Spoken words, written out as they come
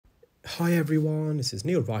Hi everyone, this is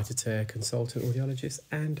Neel Raithatha, consultant audiologist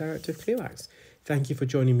and director of WAXscope. Thank you for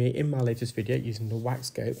joining me in my latest video using the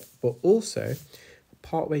WAXscope, but also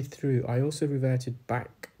partway through I also reverted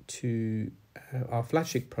back to our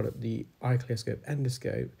flagship product, the iCLEARscope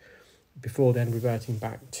endoscope, before then reverting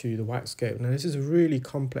back to the WAXscope. Now this is a really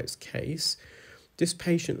complex case. This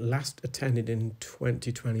patient last attended in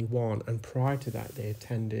 2021 and prior to that they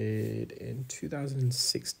attended in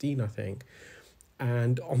 2016 I think.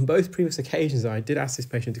 And on both previous occasions, I did ask this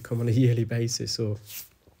patient to come on a yearly basis or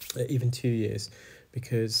even 2 years,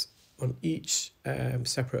 because on each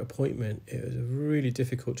separate appointment, it was really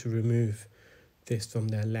difficult to remove this from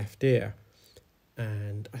their left ear.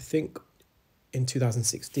 And I think in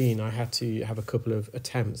 2016, I had to have a couple of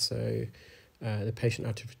attempts. So the patient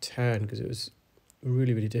had to return because it was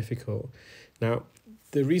really, really difficult. Now,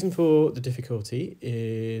 the reason for the difficulty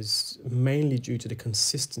is mainly due to the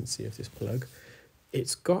consistency of this plug.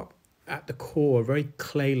 It's got at the core a very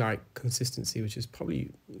clay-like consistency, which is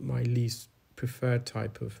probably my least preferred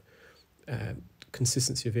type of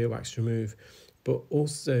consistency of earwax to remove, but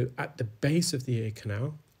also at the base of the ear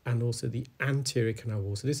canal and also the anterior canal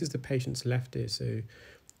wall. So this is the patient's left ear, so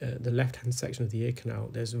the left-hand section of the ear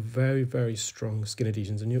canal, there's very, very strong skin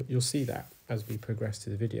adhesions, and you'll see that as we progress to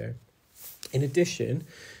the video. In addition,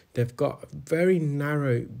 they've got a very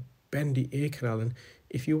narrow, bendy ear canal, and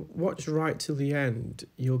if you watch right till the end,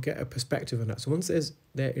 you'll get a perspective on that. So once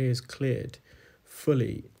their ear is cleared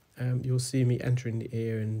fully, you'll see me entering the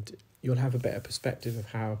ear and you'll have a better perspective of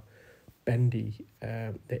how bendy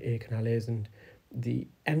the ear canal is. And the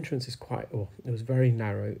entrance is it was very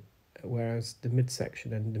narrow, whereas the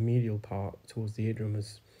midsection and the medial part towards the eardrum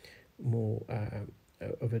was more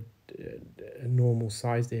of a normal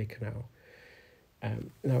sized ear canal.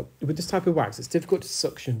 Now, with this type of wax, it's difficult to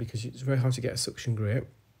suction because it's very hard to get a suction grip.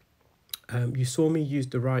 You saw me use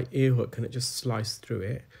the right ear hook and it just sliced through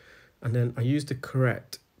it. And then I used the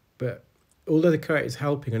correct, but although the correct is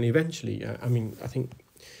helping, and eventually, I think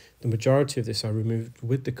the majority of this I removed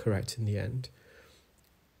with the correct in the end.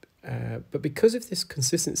 But because of this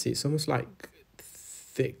consistency, it's almost like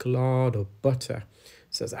thick lard or butter.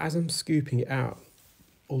 So as I'm scooping it out,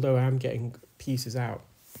 although I'm getting pieces out,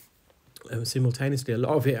 simultaneously, a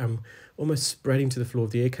lot of it I'm almost spreading to the floor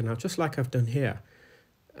of the ear canal, just like I've done here.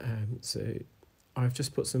 So I've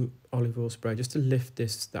just put some olive oil spray just to lift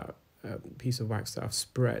that piece of wax that I've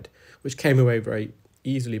spread, which came away very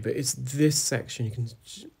easily. But it's this section,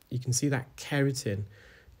 you can see that keratin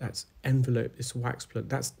that's enveloped this wax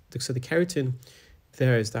plug. So the keratin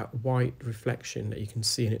there is that white reflection that you can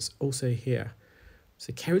see, and it's also here.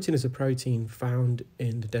 So keratin is a protein found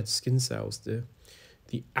in the dead skin cells, the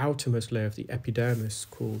outermost layer of the epidermis,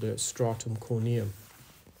 called stratum corneum,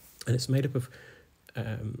 and it's made up of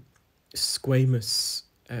squamous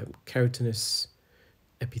keratinous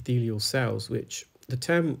epithelial cells, which the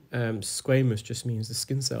term squamous just means the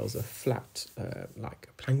skin cells are flat, like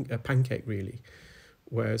a pancake really,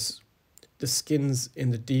 whereas the skins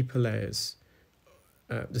in the deeper layers,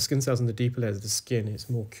 the skin cells in the deeper layers of the skin is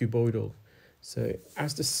more cuboidal. So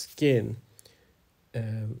as the skin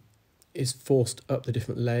is forced up the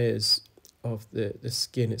different layers of the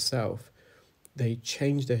skin itself, they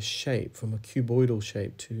change their shape from a cuboidal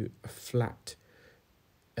shape to a flat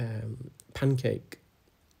pancake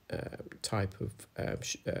type of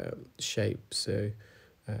shape. So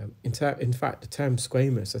in fact, the term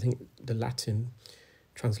squamous, I think the Latin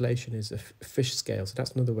translation is a fish scale, so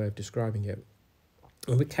that's another way of describing it.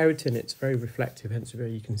 And with keratin, it's very reflective, hence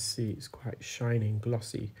you can see it's quite shiny and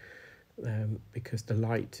glossy, because the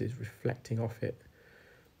light is reflecting off it.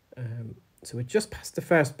 So we're just past the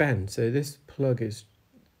first bend. So this plug it's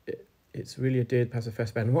really adhered past the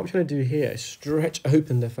first bend. And what I'm trying to do here is stretch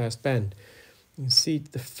open the first bend. You can see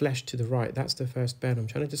the flesh to the right. That's the first bend. I'm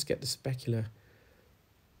trying to just get the specular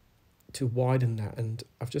to widen that. And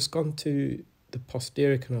I've just gone to the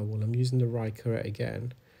posterior canal wall. I'm using the right correct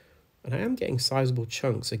again. And I am getting sizable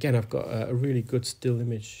chunks. Again, I've got a really good still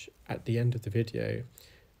image at the end of the video.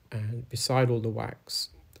 And beside all the wax,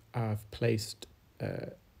 I've placed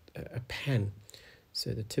a pen, so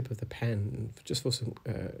the tip of the pen, just for some,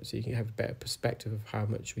 so you can have a better perspective of how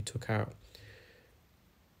much we took out.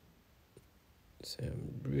 So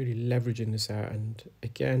I'm really leveraging this out, and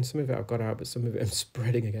again, some of it I've got out, but some of it I'm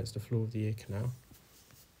spreading against the floor of the ear canal.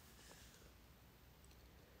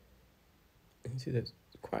 You can see there's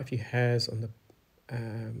quite a few hairs on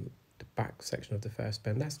the back section of the first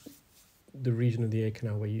bend. That's the region of the ear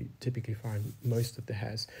canal where you typically find most of the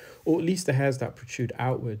hairs, or at least the hairs that protrude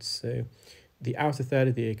outwards. So the outer third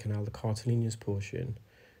of the ear canal, the cartilaginous portion,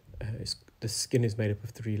 is the skin is made up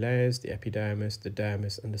of 3 layers: the epidermis, the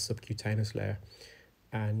dermis, and the subcutaneous layer.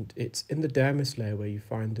 And it's in the dermis layer where you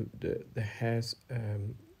find the hairs,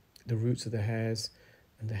 the roots of the hairs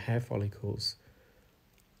and the hair follicles.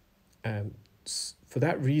 For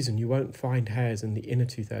that reason, you won't find hairs in the inner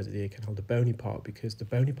 2/3 of the ear canal, the bony part, because the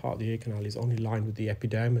bony part of the ear canal is only lined with the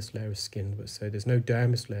epidermis layer of skin, but so there's no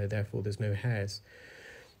dermis layer, therefore there's no hairs.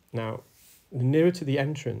 Now, nearer to the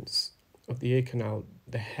entrance of the ear canal,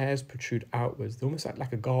 the hairs protrude outwards. They're almost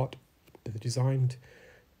like a guard. They're designed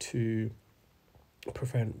to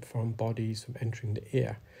prevent foreign bodies from entering the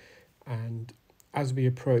ear. And as we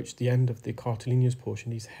approach the end of the cartilaginous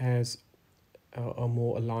portion, these hairs are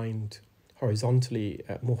more aligned horizontally,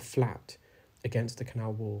 more flat against the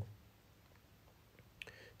canal wall.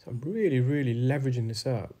 So I'm really, really leveraging this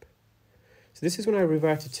up. So this is when I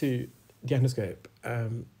reverted to the endoscope.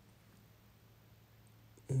 And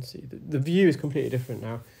see, the view is completely different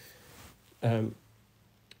now.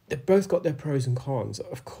 They've both got their pros and cons.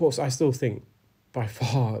 Of course, I still think by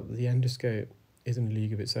far the endoscope is in a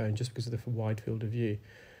league of its own just because of the wide field of view.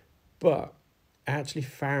 But I actually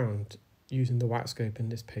found using the WAXscope in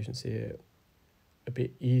this patient's ear a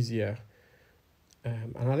bit easier,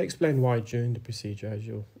 and I'll explain why during the procedure as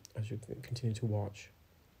you continue to watch.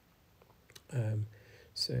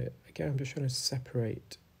 So again, I'm just trying to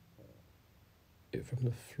separate it from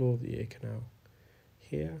the floor of the ear canal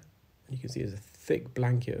here, and you can see there's a thick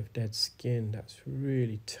blanket of dead skin that's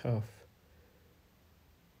really tough.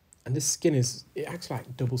 And this skin it acts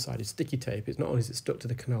like double-sided sticky tape. It's not only is it stuck to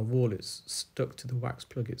the canal wall, it's stuck to the wax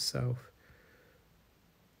plug itself.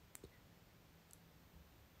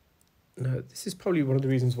 Now, this is probably one of the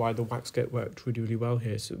reasons why the WAXscope worked really, really well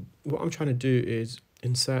here. So what I'm trying to do is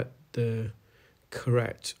insert the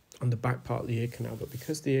correct on the back part of the ear canal, but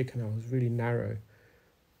because the ear canal is really narrow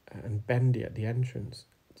and bendy at the entrance,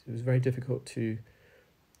 it was very difficult to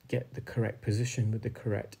get the correct position with the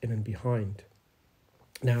correct in and behind.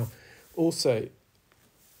 Now, also,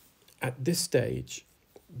 at this stage,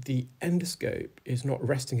 the endoscope is not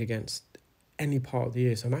resting against any part of the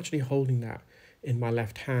ear, so I'm actually holding that in my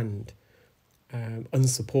left hand,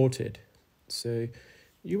 unsupported. So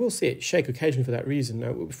you will see it shake occasionally for that reason.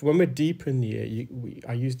 Now, when we're deeper in the ear,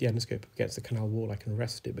 I use the endoscope against the canal wall, I can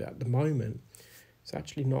rest it, but at the moment, it's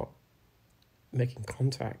actually not making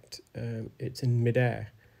contact. It's in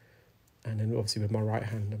midair. And then obviously with my right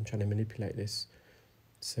hand, I'm trying to manipulate this.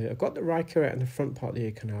 So I've got the ricurate and the front part of the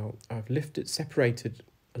ear canal. I've separated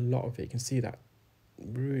a lot of it. You can see that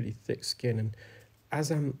really thick skin. And as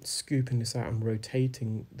I'm scooping this out, I'm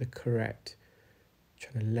rotating the correct,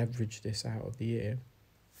 trying to leverage this out of the ear.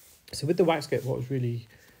 So with the WAXscope, what was really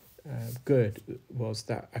good was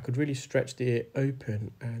that I could really stretch the ear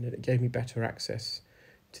open, and it gave me better access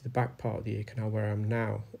to the back part of the ear canal where I am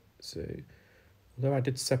now. So although I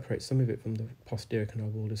did separate some of it from the posterior canal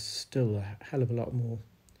wall, there's still a hell of a lot more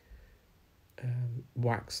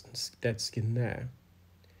wax and dead skin there.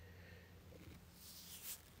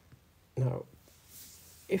 Now,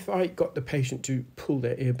 if I got the patient to pull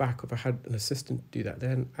their ear back, or if I had an assistant do that,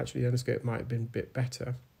 then actually the endoscope might have been a bit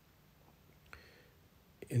better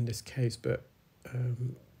in this case, but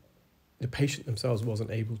the patient themselves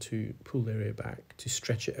wasn't able to pull their ear back, to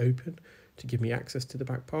stretch it open, to give me access to the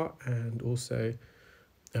back part, and also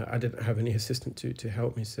I didn't have any assistant to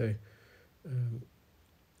help me, so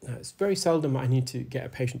it's very seldom I need to get a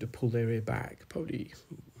patient to pull their ear back, probably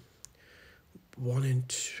 1 in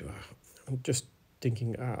 2, I'm just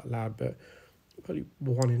thinking out loud, but probably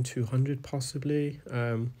 1 in 200 possibly.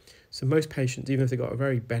 So most patients, even if they've got a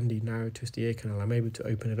very bendy, narrow, twisty ear canal, I'm able to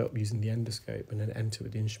open it up using the endoscope and then enter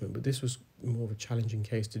with the instrument, but this was more of a challenging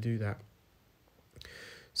case to do that.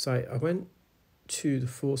 So I went to the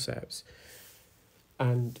forceps,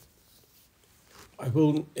 and I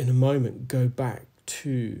will in a moment go back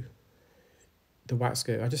to the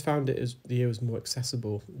WAXscope. I just found it as the ear was more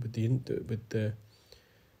accessible with the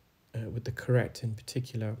correct in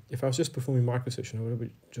particular. If I was just performing microsuction, I would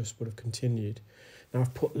have continued. Now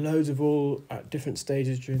I've put loads of oil at different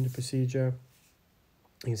stages during the procedure.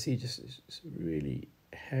 You can see just it's really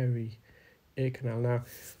hairy ear canal. Now,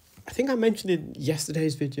 I think I mentioned in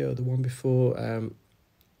yesterday's video, the one before,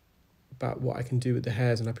 about what I can do with the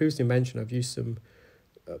hairs, and I previously mentioned I've used some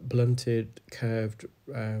blunted, curved,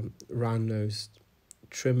 round-nosed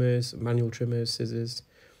trimmers, manual trimmers, scissors,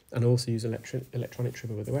 and also use electronic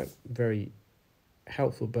trimmer, but they weren't very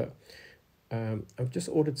helpful. But I've just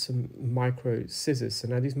ordered some micro scissors. So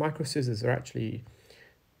now these micro scissors are actually,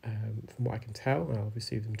 from what I can tell, and I'll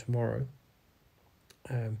receive them tomorrow,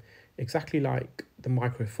 exactly like the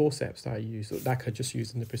micro forceps that I used, that I just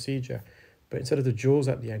used in the procedure. but instead of the jaws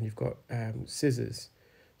at the end, you've got scissors.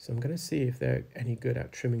 So I'm going to see if they're any good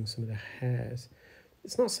at trimming some of the hairs.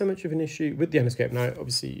 It's not so much of an issue with the endoscope. Now,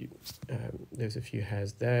 obviously, there's a few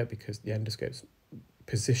hairs there because the endoscope's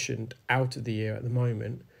positioned out of the ear at the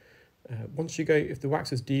moment. Once you go, if the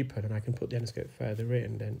wax is deeper, then I can put the endoscope further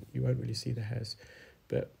in, then you won't really see the hairs.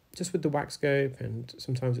 But just with the WAXscope and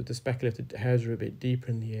sometimes with the specular, if the hairs are a bit deeper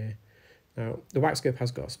in the ear. Now, the WAXscope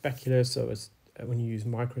has got a specular, so it's, when you use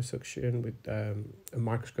microsuction with a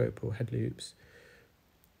microscope or HeadLoupes,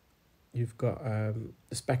 you've got a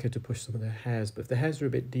specular to push some of the hairs. But if the hairs are a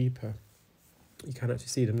bit deeper, you can actually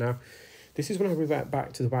see them. Now, this is when I revert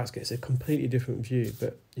back to the WAXscope. It's a completely different view,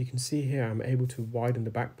 but you can see here I'm able to widen the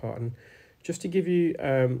back part. And just to give you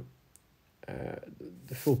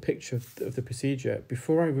the full picture of the procedure,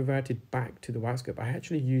 before I reverted back to the WAXscope, I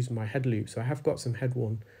actually used my HeadLoop. So I have got some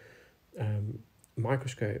head-worn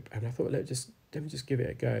microscope, and I thought, let me just give it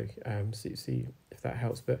a go, see if that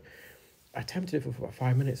helps. But I attempted it for about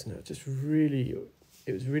 5 minutes, and it was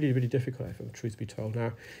really difficult, if I'm truth be told. Now,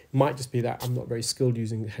 it might just be that I'm not very skilled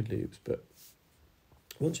using HeadLoupes, but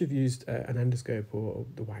once you've used an endoscope or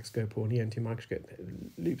the WAXscope or an ENT microscope,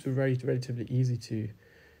 loops are relatively easy to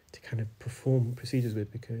kind of perform procedures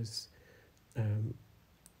with, because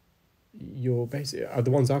you're basically,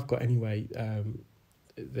 the ones I've got anyway,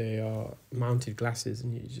 they are mounted glasses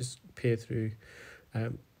and you just peer through.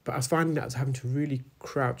 But I was finding that I was having to really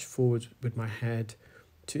crouch forward with my head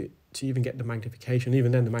to even get the magnification.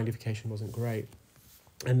 Even then, the magnification wasn't great.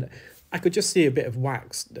 And I could just see a bit of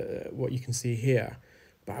wax, what you can see here,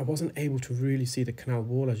 but I wasn't able to really see the canal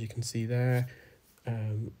wall, as you can see there.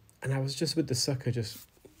 And I was just with the sucker, just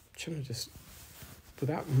trying to just,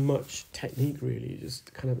 without much technique really,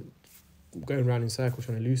 just kind of going around in circles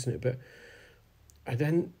trying to loosen it. But I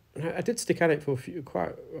did stick at it for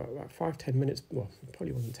about 5-10 minutes. Well, it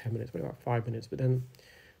probably wasn't 10 minutes, but about 5 minutes. But then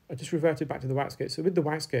I just reverted back to the WAXscope. So with the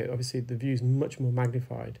WAXscope, obviously the view is much more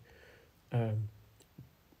magnified.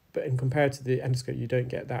 But in compared to the endoscope, you don't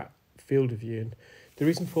get that field of view. And the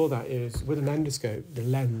reason for that is with an endoscope, the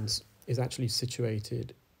lens is actually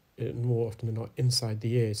situated more often than not inside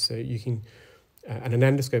the ear. So you can, and an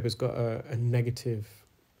endoscope has got a negative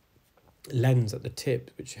lens at the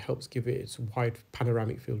tip, which helps give it its wide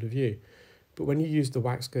panoramic field of view. But when you use the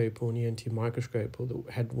WAXscope or an ENT microscope or the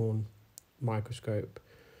head-worn microscope,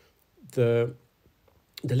 the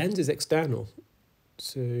lens is external.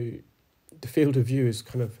 So the field of view is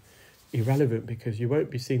kind of irrelevant, because you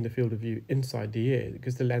won't be seeing the field of view inside the ear,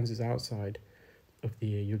 because the lens is outside of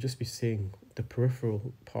the ear. You'll just be seeing the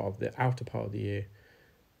peripheral part of the outer part of the ear.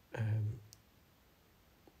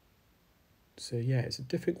 So yeah, it's a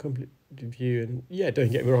different complete view. And yeah,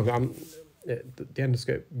 don't get me wrong, the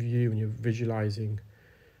endoscope view, when you're visualizing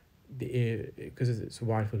the ear, because it's a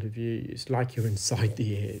wide field of view, it's like you're inside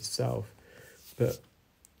the ear itself. But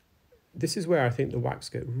this is where I think the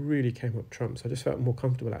WAXscope really came up trumps. I just felt more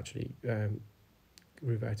comfortable actually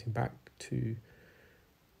reverting back to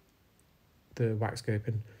the WAXscope,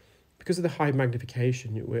 and because of the high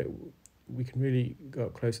magnification, we can really go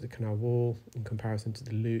up close to the canal wall in comparison to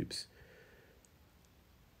the loupes.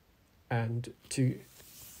 And to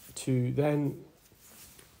then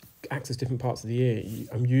access different parts of the ear,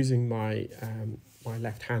 I'm using my my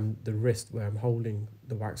left hand, the wrist, where I'm holding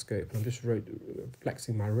the WAXscope, and I'm just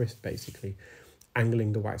flexing my wrist, basically,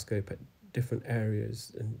 angling the WAXscope at different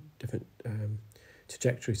areas and different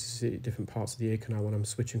trajectories to see different parts of the ear canal when I'm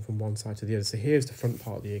switching from one side to the other. So here's the front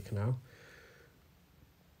part of the ear canal.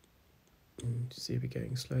 See if we're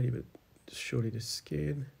getting slowly, but surely the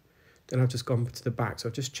skin. Then I've just gone to the back, so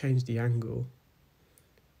I've just changed the angle.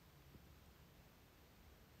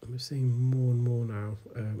 I'm seeing more and more now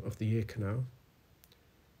of the ear canal.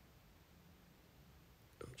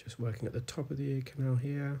 I'm just working at the top of the ear canal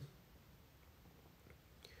here.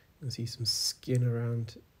 You can see some skin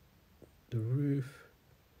around the roof.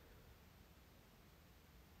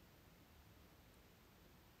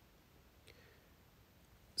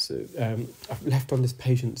 So I've left on this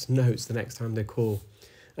patient's notes the next time they call.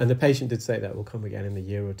 And the patient did say that will come again in a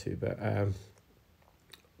year or two, but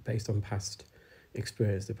based on past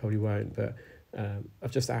experience, they probably won't. But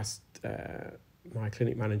I've just asked my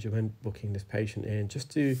clinic manager when booking this patient in, just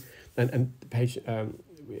to, and the patient,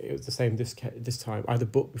 it was the same this time, either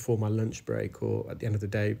book before my lunch break or at the end of the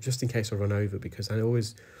day, just in case I run over, because I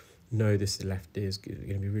always know this left ear is going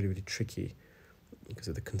to be really, really tricky because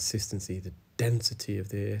of the consistency, the density of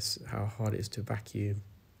this, how hard it is to vacuum.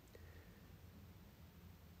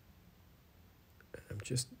 I'm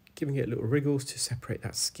just giving it little wriggles to separate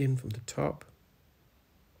that skin from the top.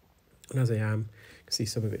 And as I am, you can see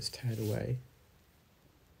some of it's teared away.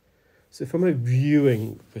 So from a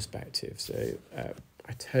viewing perspective, so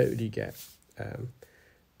I totally get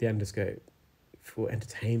the endoscope for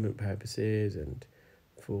entertainment purposes and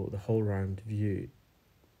for the whole round view.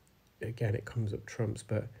 Again, it comes up trumps,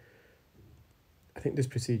 but I think this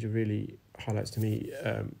procedure really highlights to me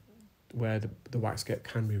where the WAXscope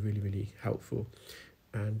can be really, really helpful.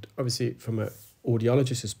 And obviously from a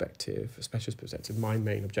audiologist perspective, a specialist perspective, my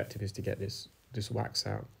main objective is to get this wax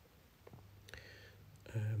out.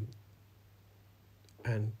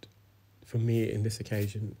 And for me, in this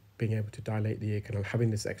occasion, being able to dilate the ear canal, having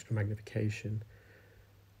this extra magnification,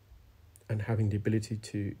 and having the ability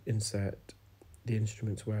to insert the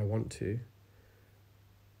instruments where I want to,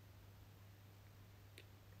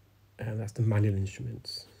 and that's the manual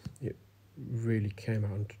instruments. It really came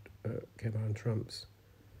out on trumps.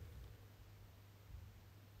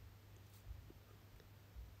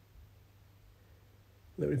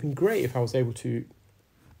 It would have been great if I was able to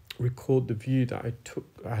record the view that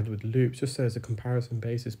I had with loupes, just as a comparison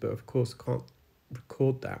basis, but of course I can't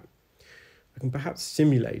record that. I can perhaps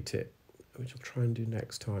simulate it, which I'll try and do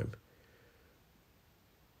next time.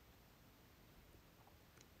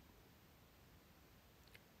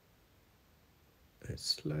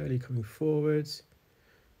 It's slowly coming forwards.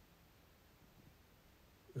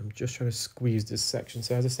 I'm just trying to squeeze this section.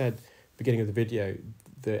 So as I said, beginning of the video,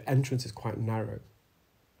 the entrance is quite narrow.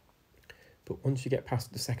 But once you get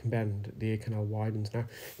past the second bend, the ear canal widens. Now,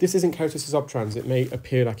 this isn't keratosis obtrans. It may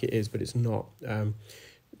appear like it is, but it's not. The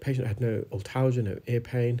patient had no otalgia, no ear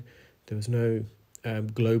pain. There was no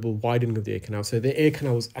global widening of the ear canal. So the ear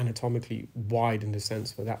canal was anatomically wide in the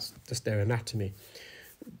sense that that's just their anatomy.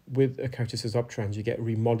 With a keratosis obtrans, you get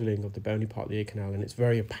remodeling of the bony part of the ear canal, and it's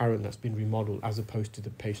very apparent that's been remodeled as opposed to the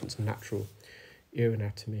patient's natural ear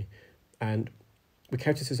anatomy. And with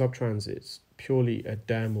keratosis obtrans, it's purely a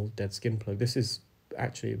dermal dead skin plug. This is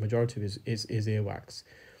actually, a majority of it is earwax.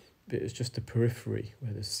 It's just the periphery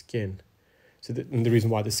where the skin. So and the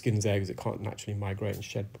reason why the skin's there is it can't naturally migrate and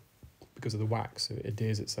shed because of the wax, so it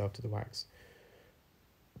adheres itself to the wax.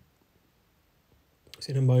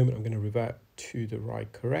 So in a moment, I'm going to revert to the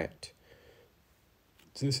right correct.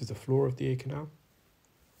 So this is the floor of the ear canal.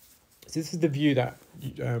 So this is the view that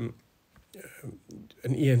an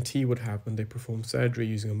ENT would have when they perform surgery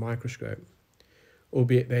using a microscope,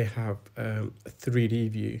 albeit they have a 3D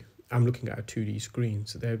view. I'm looking at a 2D screen,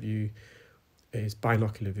 so their view is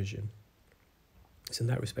binocular vision. So in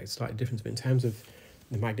that respect, slightly different, but in terms of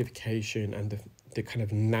the magnification and the kind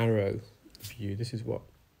of narrow view, this is what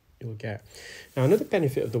you'll get. Now, another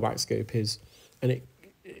benefit of the WAXscope is, and it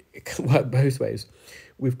can work both ways,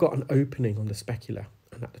 we've got an opening on the specular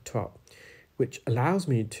and at the top, which allows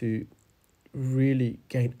me to really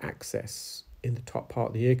gain access in the top part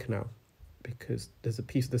of the ear canal because there's a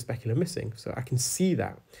piece of the specular missing, so I can see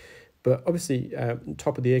that. But obviously,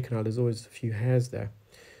 top of the ear canal, there's always a few hairs there.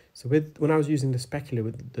 So when I was using the specular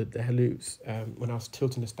with the HeadLoupes, when I was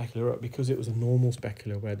tilting the specular up, because it was a normal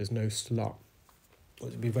specular where there's no slot, it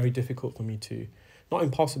would be very difficult for me to, not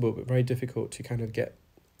impossible, but very difficult to kind of get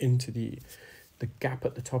into the gap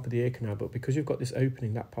at the top of the ear canal. But because you've got this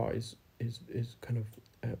opening, that part is kind of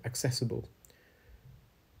accessible.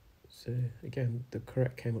 So again, the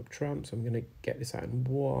correct came up trump, so I'm going to get this out in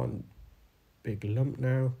one big lump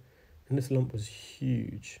now. And this lump was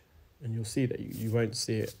huge, and you'll see that you won't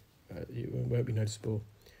see it, it won't be noticeable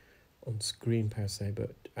on screen per se,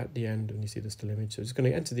 but at the end when you see the still image. So it's going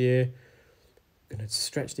to enter the ear, going to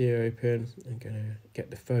stretch the ear open, and going to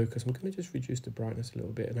get the focus. I'm going to just reduce the brightness a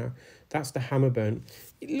little bit. Now, that's the hammer bone.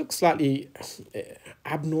 It looks slightly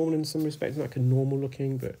abnormal in some respects, not like a normal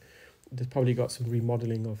looking, but there's probably got some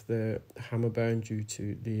remodeling of the hammer bone due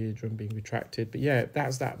to the eardrum being retracted. But yeah,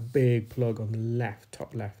 that's that big plug on the left,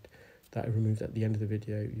 top left, that I removed at the end of the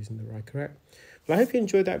video using the right correct. Well, I hope you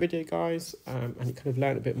enjoyed that video, guys, and you kind of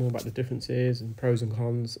learned a bit more about the differences and pros and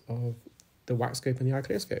cons of the WAXscope and the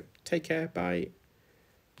iCLEARscope. Take care, bye.